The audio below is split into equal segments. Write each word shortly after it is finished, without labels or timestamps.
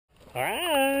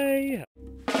Hi.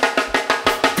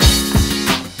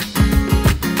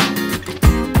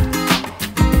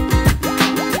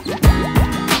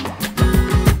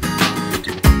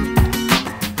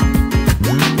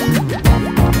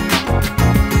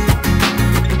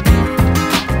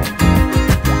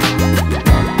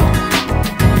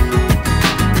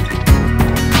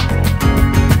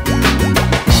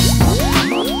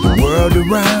 World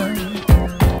around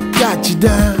got you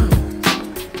down.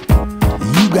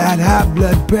 You got high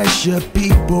blood pressure,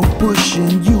 people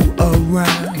pushing you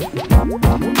around,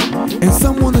 and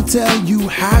someone to tell you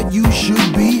how you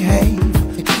should behave.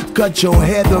 Cut your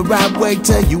hair the right way,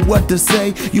 tell you what to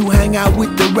say. You hang out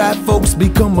with the right folks,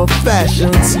 become a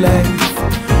fashion slave.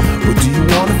 But do you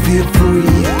wanna feel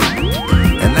free?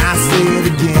 And I say it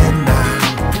again now.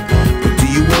 But do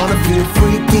you wanna feel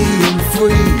freaky and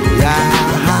free?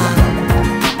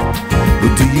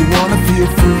 But do you wanna feel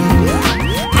free?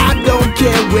 I don't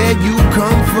care where you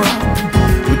come from.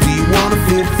 But do you wanna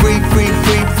feel free, free,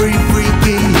 free, free,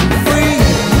 freaky and free?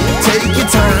 Take your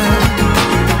time,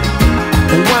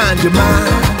 wind your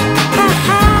mind.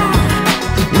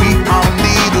 We all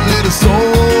need a little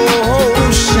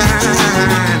soul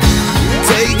shine.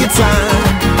 Take your time,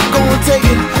 go and take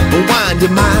it, wind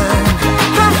your mind.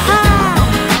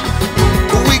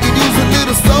 We could use a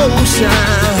little soul shine.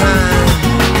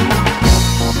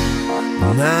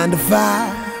 9 to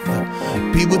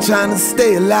 5, people trying to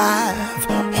stay alive.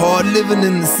 Hard living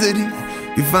in the city,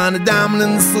 you find a diamond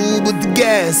in the soul, but the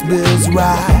gas bills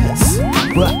rise.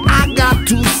 Well, I got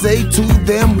to say to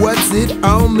them, what's it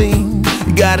all mean?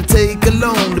 You gotta take a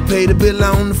loan to pay the bill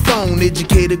on the phone.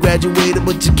 Educated, graduated,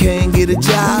 but you can't get a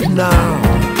job now.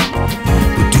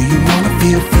 But do you wanna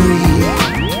feel free?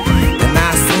 And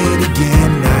I say it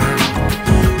again now.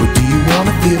 But do you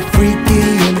wanna feel freaky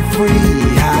and free?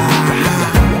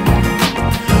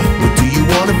 But do you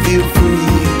wanna feel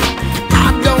free? I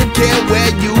don't care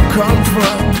where you come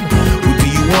from. But do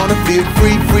you wanna feel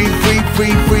free, free, free,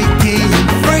 free, freaky and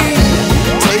free?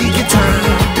 Take your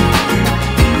time,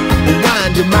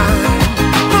 wind your mind.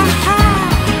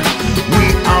 We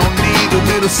all need a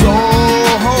little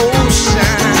soul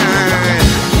shine.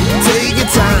 Take your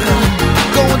time,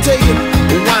 go and take it,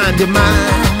 wind your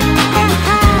mind.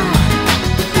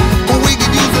 We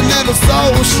could use a little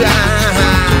soul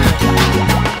shine.